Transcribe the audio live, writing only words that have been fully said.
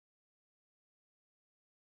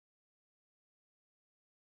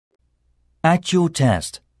Actual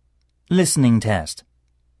test. Listening test.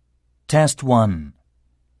 Test 1.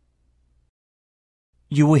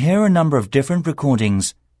 You will hear a number of different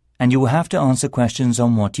recordings and you will have to answer questions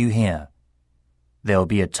on what you hear. There will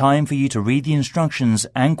be a time for you to read the instructions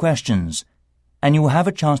and questions and you will have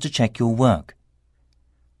a chance to check your work.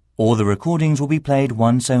 All the recordings will be played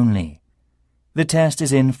once only. The test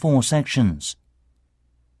is in 4 sections.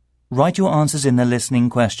 Write your answers in the listening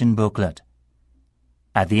question booklet.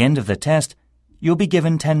 At the end of the test, you'll be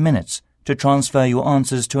given 10 minutes to transfer your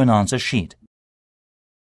answers to an answer sheet.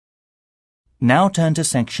 Now turn to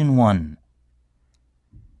Section 1.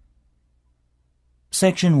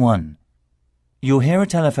 Section 1. You'll hear a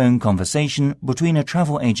telephone conversation between a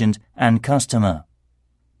travel agent and customer.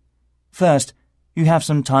 First, you have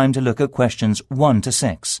some time to look at questions 1 to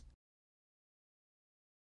 6.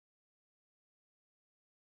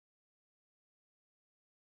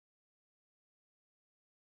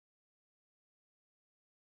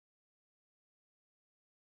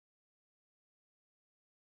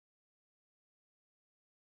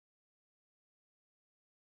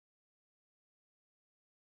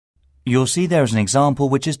 You'll see there is an example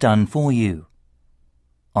which is done for you.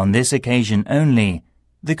 On this occasion only,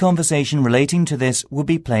 the conversation relating to this will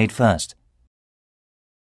be played first.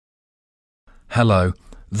 Hello,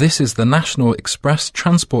 this is the National Express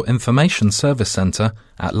Transport Information Service Centre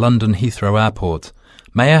at London Heathrow Airport.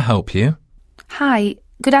 May I help you? Hi,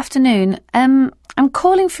 good afternoon. I'm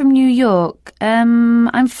calling from New York.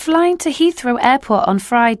 I'm flying to Heathrow Airport on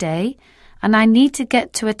Friday and I need to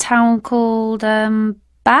get to a town called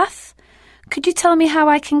Bath. Could you tell me how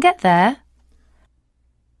I can get there?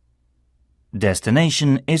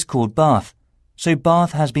 Destination is called Bath, so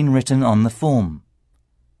Bath has been written on the form.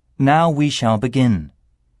 Now we shall begin.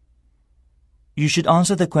 You should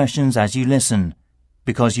answer the questions as you listen,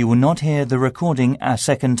 because you will not hear the recording a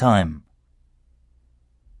second time.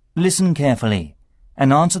 Listen carefully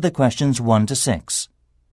and answer the questions 1 to 6.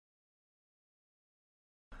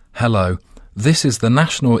 Hello, this is the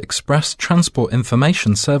National Express Transport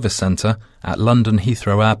Information Service Centre at London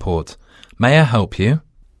Heathrow Airport. May I help you?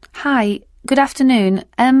 Hi, good afternoon.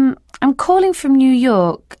 I'm calling from New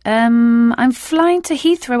York. I'm flying to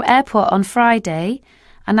Heathrow Airport on Friday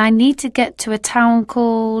and I need to get to a town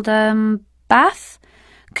called Bath.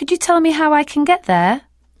 Could you tell me how I can get there?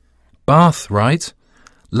 Bath, right?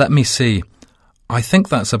 Let me see. I think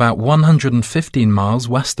that's about 115 miles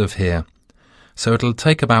west of here. So it'll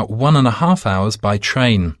take about 1.5 hours by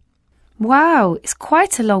train. Wow, it's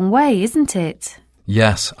quite a long way, isn't it?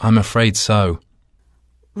 Yes, I'm afraid so.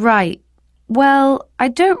 Right. Well, I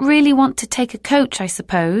don't really want to take a coach, I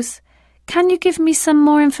suppose. Can you give me some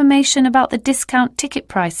more information about the discount ticket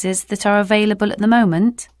prices that are available at the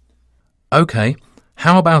moment? OK,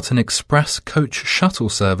 how about an express coach shuttle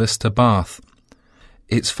service to Bath?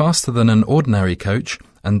 It's faster than an ordinary coach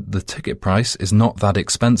and the ticket price is not that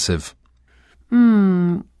expensive.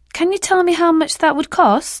 Can you tell me how much that would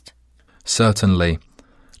cost? Certainly.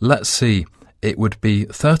 Let's see, it would be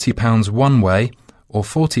 £30 one way or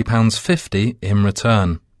 £40.50 in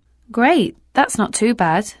return. Great, that's not too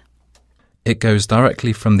bad. It goes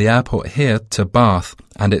directly from the airport here to Bath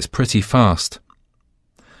and it's pretty fast.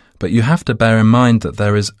 But you have to bear in mind that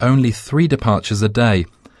there is only 3 departures a day,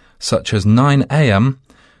 such as 9 a.m,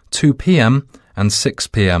 2 p.m. and 6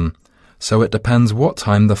 p.m, so it depends what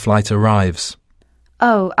time the flight arrives.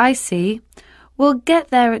 Oh, I see. We'll get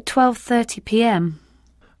there at 12:30 p.m.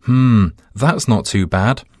 That's not too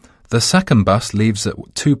bad. The second bus leaves at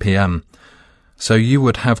 2 p.m, so you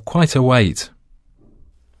would have quite a wait.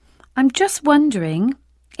 I'm just wondering,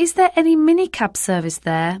 is there any minicab service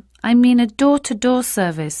there? I mean a door-to-door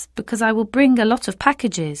service, because I will bring a lot of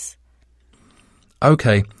packages.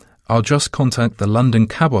 OK, I'll just contact the London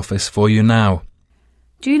cab office for you now.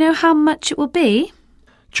 Do you know how much it will be?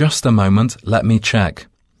 Just a moment, let me check.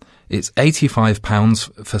 It's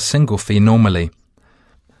 £85 for single fee normally.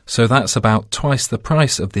 So that's about twice the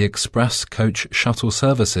price of the express coach shuttle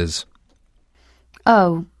services.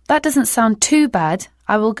 Oh, that doesn't sound too bad.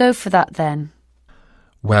 I will go for that then.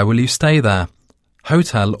 Where will you stay there?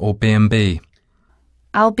 Hotel or B&B?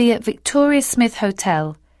 I'll be at Victoria Smith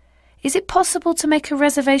Hotel. Is it possible to make a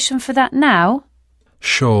reservation for that now?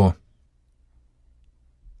 Sure.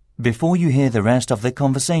 Before you hear the rest of the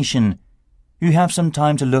conversation, you have some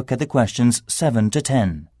time to look at the questions 7 to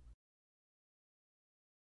 10.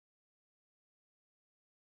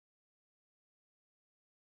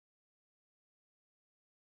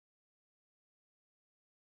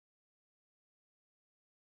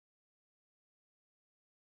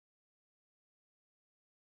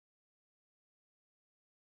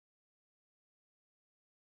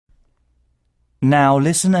 Now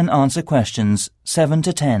listen and answer questions 7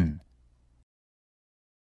 to 10.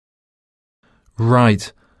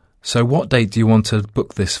 Right. So what date do you want to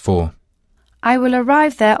book this for? I will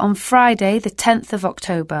arrive there on Friday, the 10th of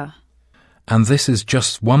October. And this is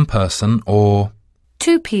just one person or...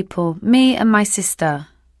 2 people, me and my sister.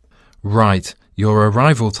 Right. Your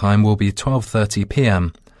arrival time will be 12:30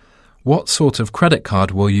 p.m. What sort of credit card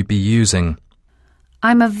will you be using?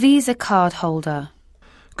 I'm a Visa card holder.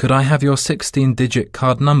 Could I have your 16-digit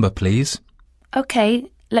card number, please? OK,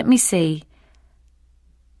 let me see.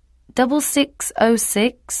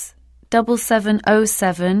 6606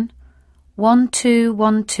 7707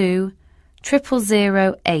 1212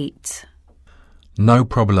 0008. No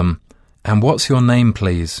problem. And what's your name,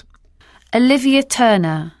 please? Olivia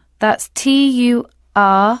Turner. That's TURNNER.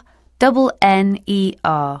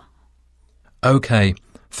 OK.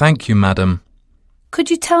 Thank you, madam.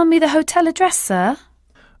 Could you tell me the hotel address, sir?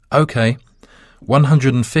 OK.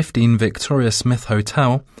 115 Victoria Smith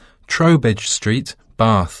Hotel, Trowbridge Street,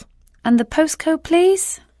 Bath. And the postcode,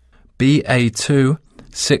 please? BA2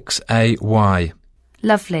 6AY.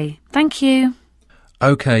 Lovely. Thank you.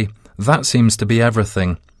 OK, that seems to be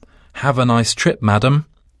everything. Have a nice trip, madam.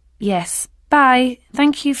 Yes. Bye.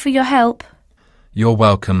 Thank you for your help. You're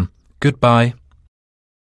welcome. Goodbye.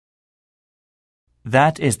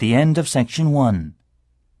 That is the end of section 1.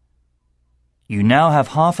 You now have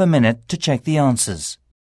half a minute to check the answers.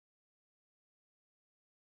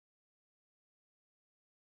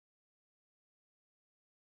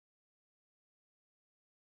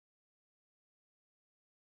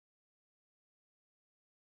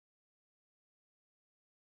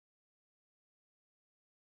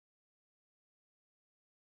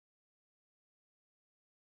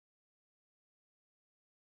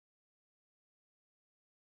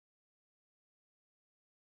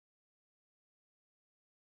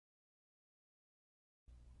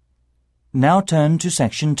 Now turn to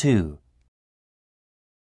Section 2.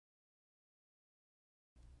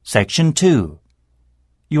 Section 2.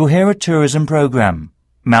 You'll hear a tourism program,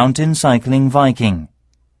 Mountain Cycling Viking,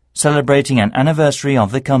 celebrating an anniversary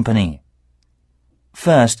of the company.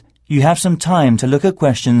 First, you have some time to look at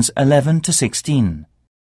questions 11 to 16.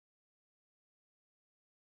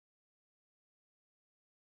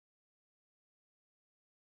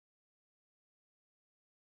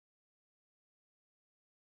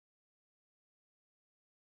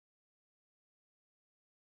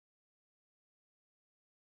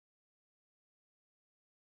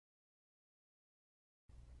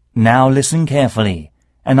 Now listen carefully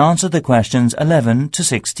and answer the questions 11 to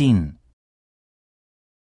 16.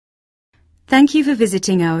 Thank you for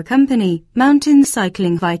visiting our company, Mountain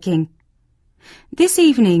Cycling Viking. This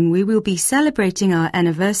evening we will be celebrating our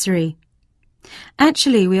anniversary.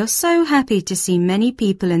 Actually, we are so happy to see many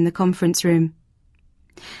people in the conference room.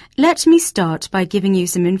 Let me start by giving you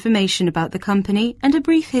some information about the company and a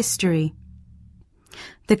brief history.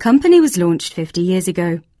 The company was launched 50 years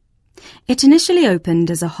ago. It initially opened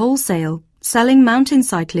as a wholesale, selling mountain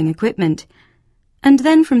cycling equipment, and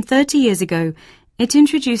then from 30 years ago, it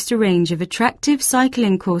introduced a range of attractive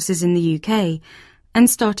cycling courses in the UK and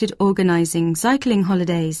started organising cycling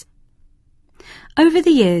holidays. Over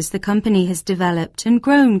the years, the company has developed and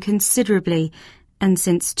grown considerably, and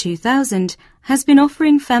since 2000 has been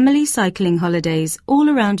offering family cycling holidays all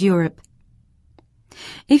around Europe.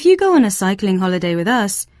 If you go on a cycling holiday with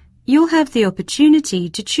us, you'll have the opportunity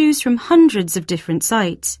to choose from hundreds of different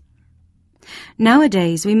sites.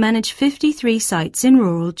 Nowadays, we manage 53 sites in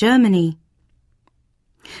rural Germany.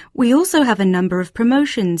 We also have a number of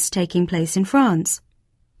promotions taking place in France.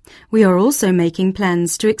 We are also making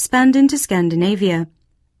plans to expand into Scandinavia.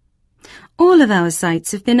 All of our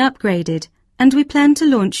sites have been upgraded, and we plan to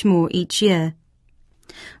launch more each year.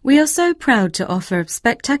 We are so proud to offer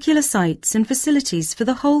spectacular sites and facilities for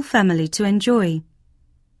the whole family to enjoy.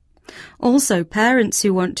 Also, parents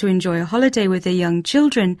who want to enjoy a holiday with their young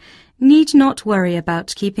children need not worry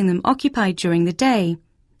about keeping them occupied during the day,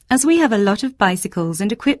 as we have a lot of bicycles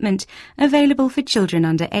and equipment available for children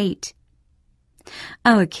under 8.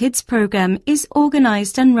 Our kids program is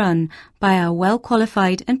organised and run by our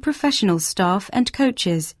well-qualified and professional staff and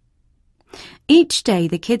coaches. Each day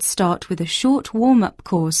the kids start with a short warm-up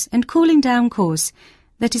course and cooling down course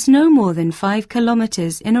that is no more than 5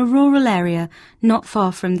 kilometres in a rural area not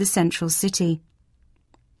far from the central city.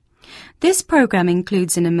 This program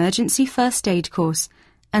includes an emergency first aid course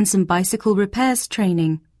and some bicycle repairs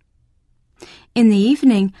training. In the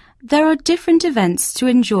evening, there are different events to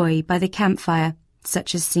enjoy by the campfire,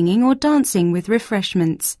 such as singing or dancing with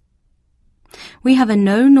refreshments. We have a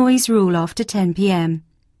no-noise rule after 10 p.m.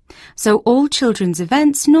 So all children's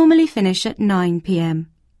events normally finish at 9 p.m.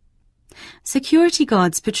 Security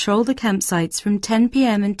guards patrol the campsites from 10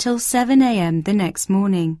 p.m. until 7 a.m. the next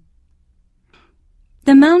morning.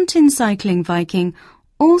 The Mountain Cycling Viking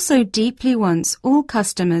also deeply wants all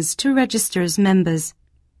customers to register as members.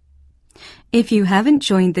 If you haven't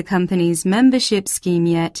joined the company's membership scheme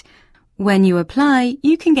yet, when you apply,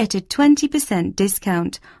 you can get a 20%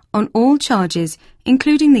 discount on all charges,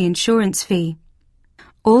 including the insurance fee.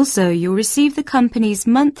 Also, you'll receive the company's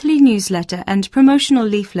monthly newsletter and promotional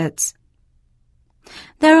leaflets.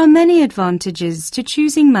 There are many advantages to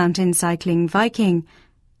choosing Mountain Cycling Viking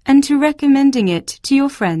and to recommending it to your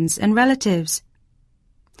friends and relatives.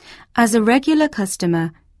 As a regular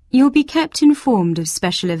customer, you'll be kept informed of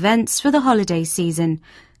special events for the holiday season,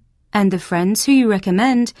 and the friends who you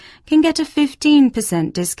recommend can get a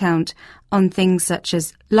 15% discount on things such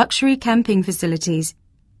as luxury camping facilities.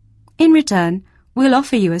 In return, we'll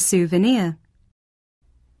offer you a souvenir.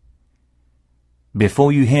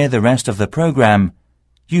 Before you hear the rest of the program,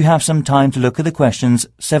 you have some time to look at the questions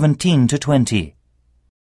 17 to 20.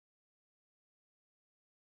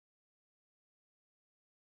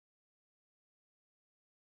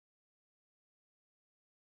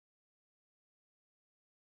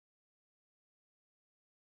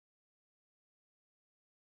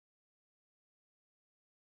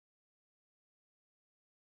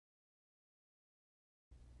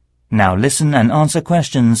 Now listen and answer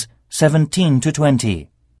questions 17 to 20.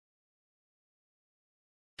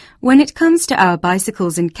 When it comes to our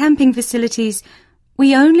bicycles and camping facilities,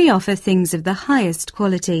 we only offer things of the highest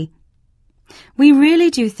quality. We really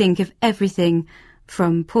do think of everything,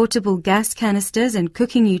 from portable gas canisters and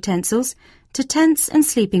cooking utensils to tents and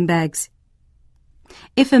sleeping bags.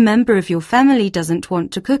 If a member of your family doesn't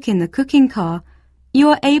want to cook in the cooking car, you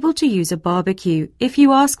are able to use a barbecue if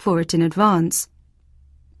you ask for it in advance.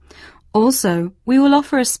 Also, we will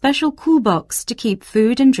offer a special cool box to keep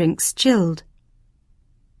food and drinks chilled.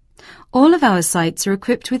 All of our sites are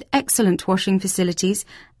equipped with excellent washing facilities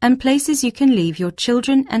and places you can leave your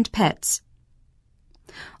children and pets.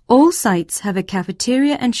 All sites have a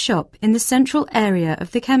cafeteria and shop in the central area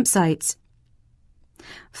of the campsites.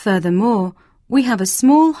 Furthermore, we have a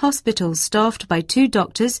small hospital staffed by 2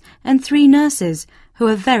 doctors and 3 nurses who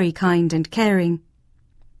are very kind and caring.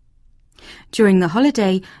 During the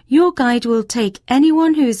holiday, your guide will take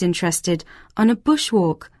anyone who is interested on a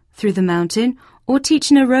bushwalk through the mountain or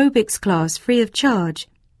teach an aerobics class free of charge.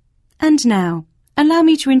 And now, allow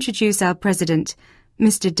me to introduce our president,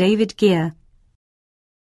 Mr. David Gear.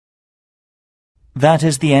 That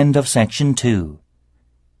is the end of section 2.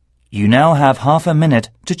 You now have half a minute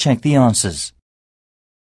to check the answers.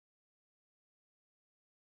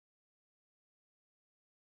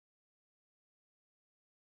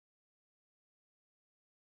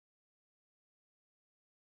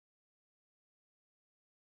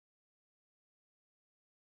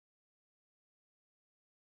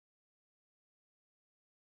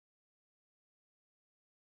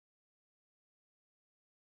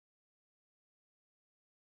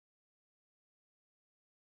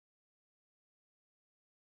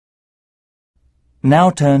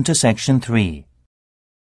 Now turn to Section 3.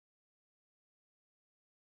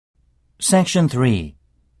 Section 3.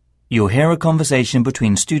 You'll hear a conversation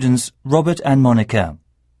between students Robert and Monica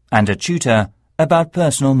and a tutor about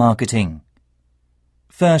personal marketing.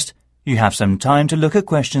 First, you have some time to look at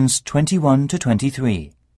questions 21 to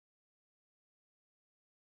 23.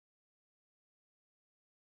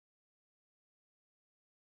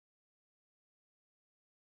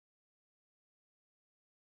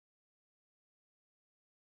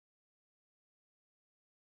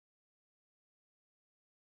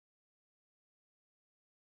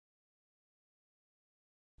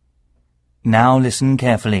 Now listen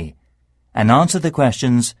carefully and answer the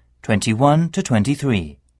questions 21 to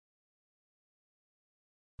 23.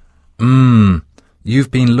 You've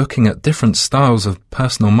been looking at different styles of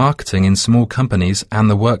personal marketing in small companies and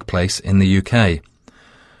the workplace in the UK.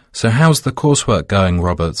 So how's the coursework going,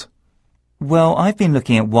 Robert? Well, I've been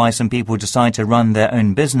looking at why some people decide to run their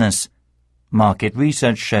own business. Market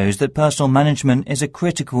research shows that personal management is a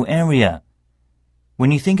critical area.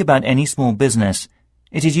 When you think about any small business,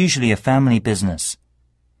 it is usually a family business.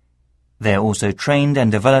 They are also trained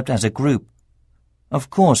and developed as a group. Of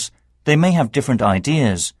course, they may have different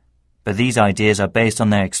ideas, but these ideas are based on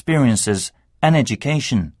their experiences and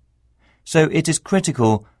education. So it is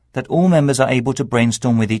critical that all members are able to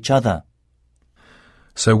brainstorm with each other.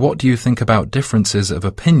 So what do you think about differences of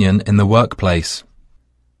opinion in the workplace?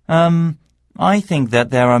 I think that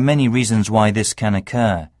there are many reasons why this can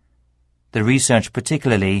occur. The research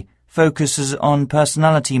particularly focuses on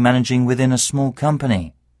personality managing within a small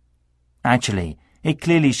company. Actually, it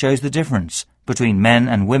clearly shows the difference between men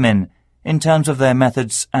and women in terms of their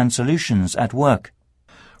methods and solutions at work.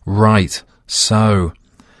 Right, so,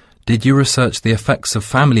 did you research the effects of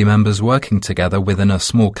family members working together within a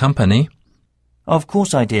small company? Of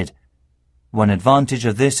course I did. One advantage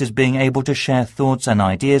of this is being able to share thoughts and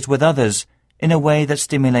ideas with others in a way that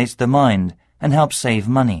stimulates the mind and helps save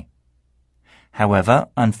money. However,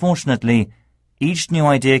 unfortunately, each new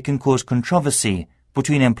idea can cause controversy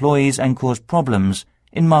between employees and cause problems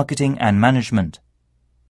in marketing and management.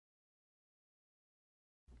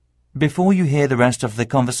 Before you hear the rest of the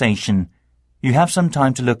conversation, you have some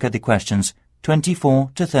time to look at the questions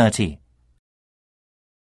 24 to 30.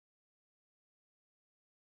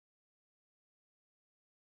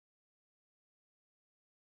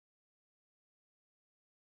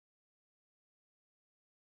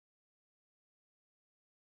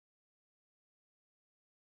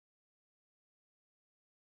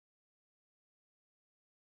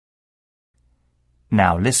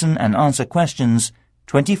 Now listen and answer questions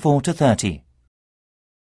 24 to 30.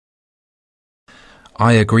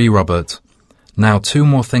 I agree, Robert. Now 2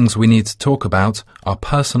 more things we need to talk about are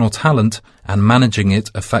personal talent and managing it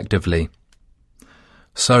effectively.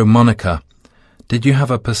 So, Monica, did you have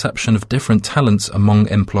a perception of different talents among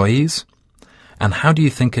employees? And how do you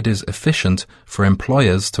think it is efficient for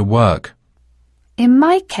employers to work? In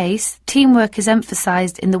my case, teamwork is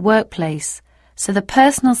emphasised in the workplace, so the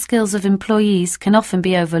personal skills of employees can often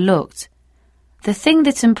be overlooked. The thing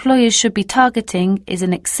that employers should be targeting is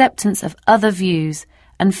an acceptance of other views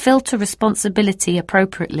and filter responsibility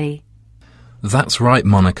appropriately. That's right,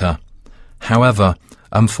 Monica. However,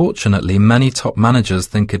 unfortunately, many top managers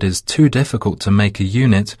think it is too difficult to make a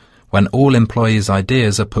unit when all employees'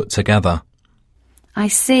 ideas are put together. I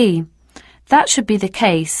see. That should be the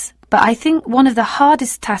case, but I think one of the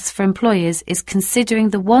hardest tasks for employers is considering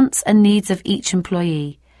the wants and needs of each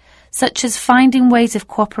employee, such as finding ways of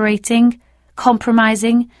cooperating,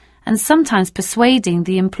 compromising, and sometimes persuading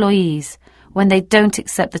the employees when they don't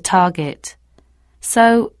accept the target.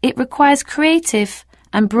 So it requires creative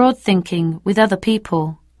and broad thinking with other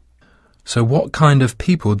people. So what kind of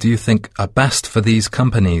people do you think are best for these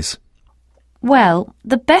companies? Well,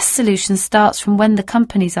 the best solution starts from when the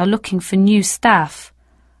companies are looking for new staff.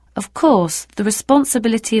 Of course, the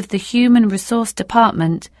responsibility of the human resource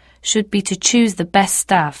department should be to choose the best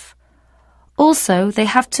staff. Also, they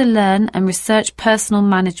have to learn and research personal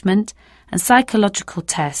management and psychological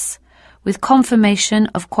tests with confirmation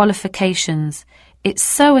of qualifications. It's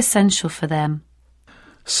so essential for them.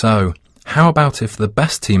 So, how about if the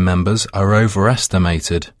best team members are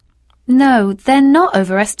overestimated? No, they're not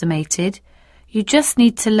overestimated. You just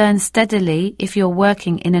need to learn steadily if you're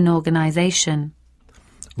working in an organisation.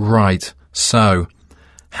 Right, so,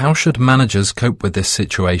 how should managers cope with this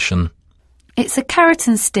situation? It's a carrot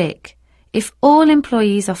and stick. If all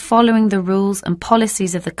employees are following the rules and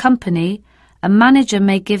policies of the company, a manager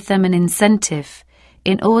may give them an incentive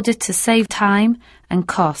in order to save time and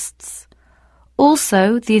costs.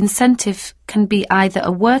 Also, the incentive can be either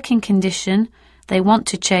a working condition they want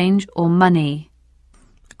to change or money.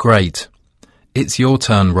 Great. It's your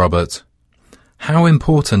turn, Robert. How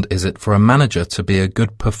important is it for a manager to be a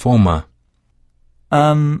good performer?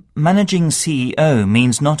 Managing CEO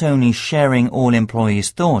means not only sharing all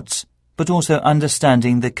employees' thoughts, but also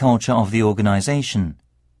understanding the culture of the organisation.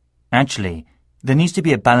 Actually, there needs to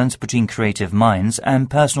be a balance between creative minds and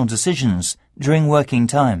personal decisions during working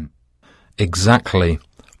time. Exactly.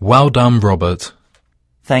 Well done, Robert.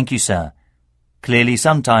 Thank you, sir. Clearly,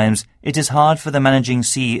 sometimes it is hard for the managing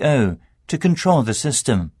CEO to control the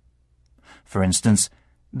system. For instance,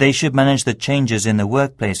 they should manage the changes in the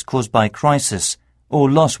workplace caused by crisis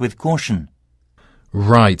or loss with caution.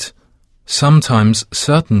 Right. Sometimes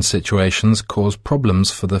certain situations cause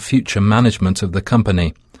problems for the future management of the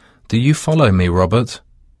company. Do you follow me, Robert?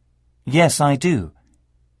 Yes, I do.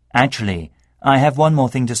 Actually, I have one more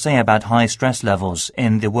thing to say about high stress levels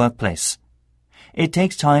in the workplace. It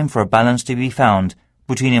takes time for a balance to be found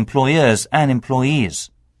between employers and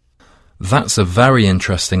employees. That's a very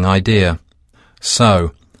interesting idea.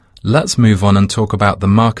 So, let's move on and talk about the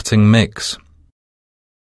marketing mix.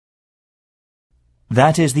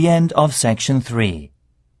 That is the end of section 3.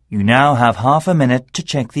 You now have half a minute to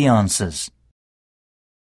check the answers.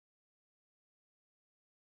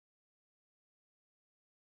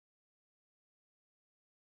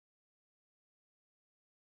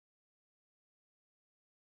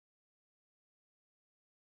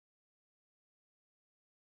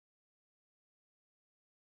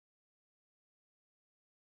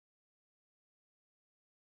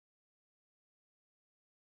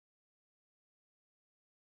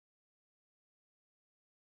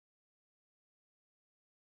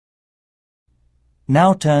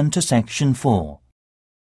 Now turn to Section 4.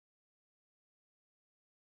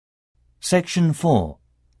 Section 4.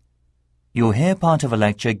 You'll hear part of a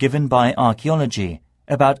lecture given by Archaeology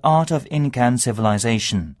about art of Incan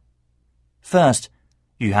civilization. First,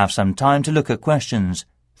 you have some time to look at questions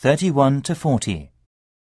 31 to 40.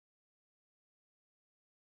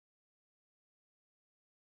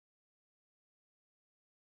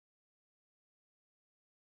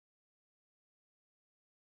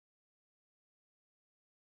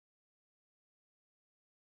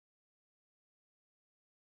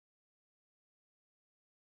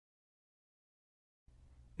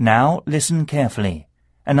 Now listen carefully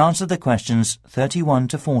and answer the questions 31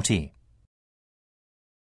 to 40.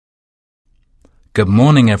 Good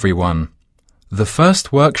morning, everyone. The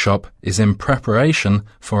first workshop is in preparation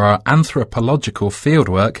for our anthropological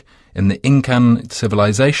fieldwork in the Incan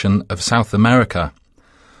civilization of South America.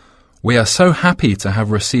 We are so happy to have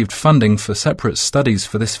received funding for separate studies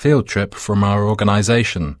for this field trip from our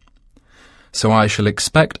organization. So I shall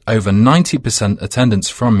expect over 90% attendance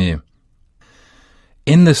from you.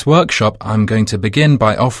 In this workshop, I'm going to begin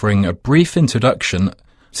by offering a brief introduction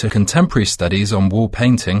to contemporary studies on wall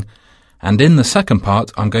painting, and in the second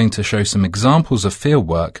part, I'm going to show some examples of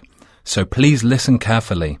fieldwork, so please listen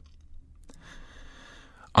carefully.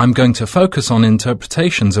 I'm going to focus on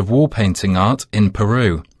interpretations of wall painting art in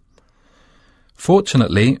Peru.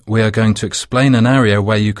 Fortunately, we are going to explain an area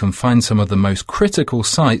where you can find some of the most critical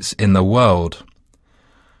sites in the world.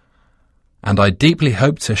 And I deeply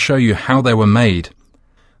hope to show you how they were made.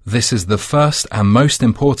 This is the first and most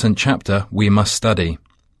important chapter we must study.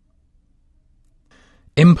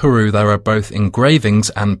 In Peru there are both engravings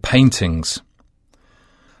and paintings.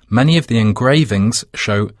 Many of the engravings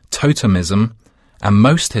show totemism, and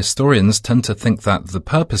most historians tend to think that the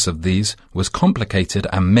purpose of these was complicated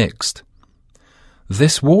and mixed.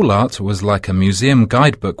 This wall art was like a museum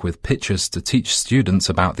guidebook with pictures to teach students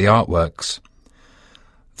about the artworks.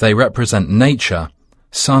 They represent nature,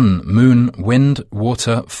 sun, moon, wind,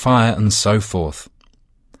 water, fire, and so forth.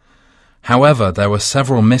 However, there were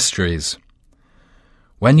several mysteries.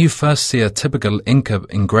 When you first see a typical Inca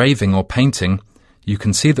engraving or painting, you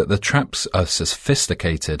can see that the traps are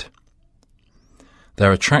sophisticated.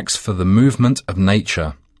 There are tracks for the movement of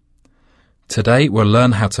nature. Today we'll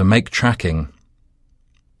learn how to make tracking.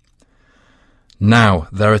 Now,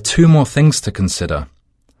 there are two more things to consider.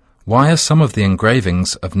 Why are some of the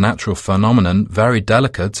engravings of natural phenomenon very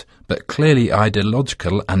delicate but clearly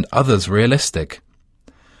ideological and others realistic?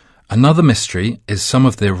 Another mystery is some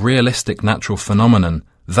of the realistic natural phenomenon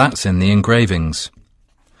that's in the engravings.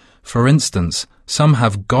 For instance, some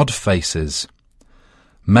have god faces.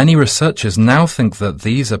 Many researchers now think that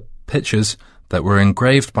these are pictures that were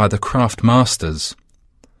engraved by the craft masters.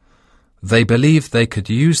 They believed they could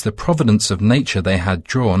use the providence of nature they had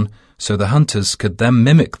drawn so the hunters could then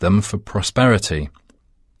mimic them for prosperity.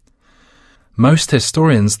 Most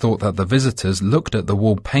historians thought that the visitors looked at the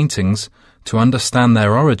wall paintings to understand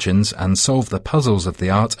their origins and solve the puzzles of the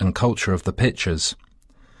art and culture of the pictures.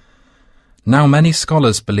 Now many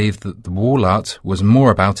scholars believe that the wall art was more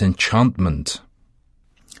about enchantment,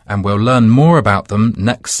 and we'll learn more about them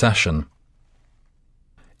next session.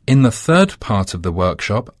 In the third part of the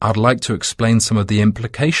workshop, I'd like to explain some of the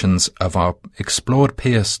implications of our explored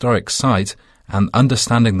prehistoric site and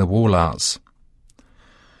understanding the wall arts.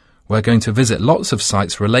 We're going to visit lots of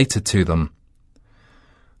sites related to them.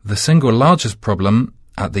 The single largest problem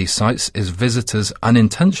at these sites is visitors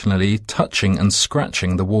unintentionally touching and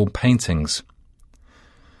scratching the wall paintings.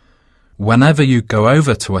 Whenever you go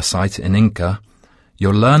over to a site in Inca,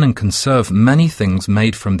 you'll learn and conserve many things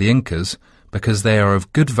made from the Incas because they are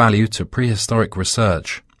of good value to prehistoric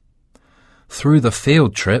research. Through the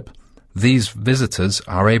field trip, these visitors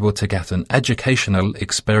are able to get an educational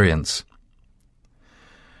experience.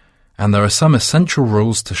 And there are some essential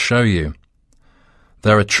rules to show you.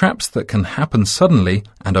 There are traps that can happen suddenly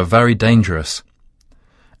and are very dangerous.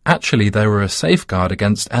 Actually, they were a safeguard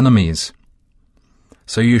against enemies.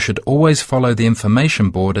 So you should always follow the information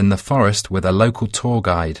board in the forest with a local tour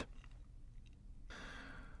guide.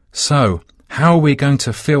 So, how are we going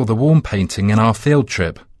to feel the wall painting in our field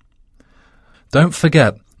trip? Don't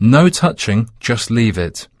forget, no touching, just leave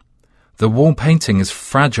it. The wall painting is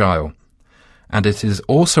fragile, and it is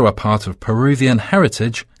also a part of Peruvian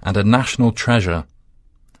heritage and a national treasure.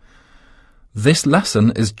 This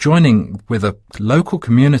lesson is joining with a local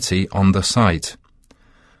community on the site.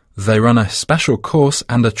 They run a special course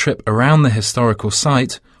and a trip around the historical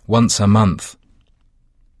site once a month.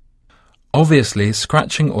 Obviously,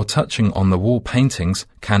 scratching or touching on the wall paintings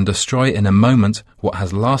can destroy in a moment what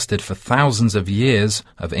has lasted for thousands of years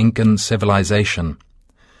of Incan civilization.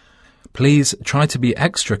 Please try to be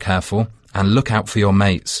extra careful and look out for your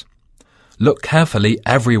mates. Look carefully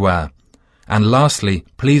everywhere. And lastly,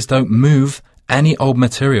 please don't move any old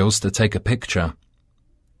materials to take a picture.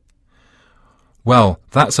 Well,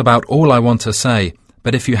 that's about all I want to say,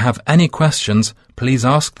 but if you have any questions, please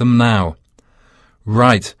ask them now.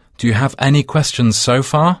 Right. Do you have any questions so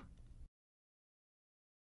far?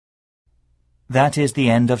 That is the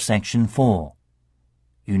end of section 4.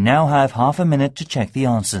 You now have half a minute to check the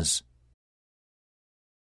answers.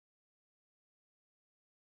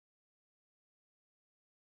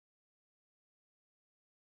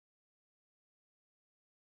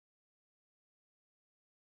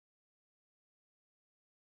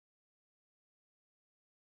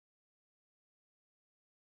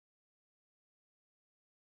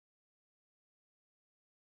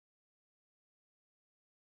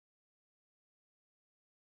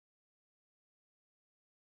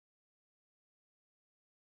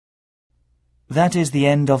 That is the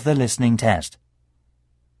end of the listening test.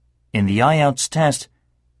 In the IELTS test,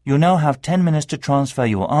 you'll now have 10 minutes to transfer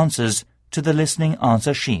your answers to the listening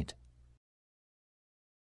answer sheet.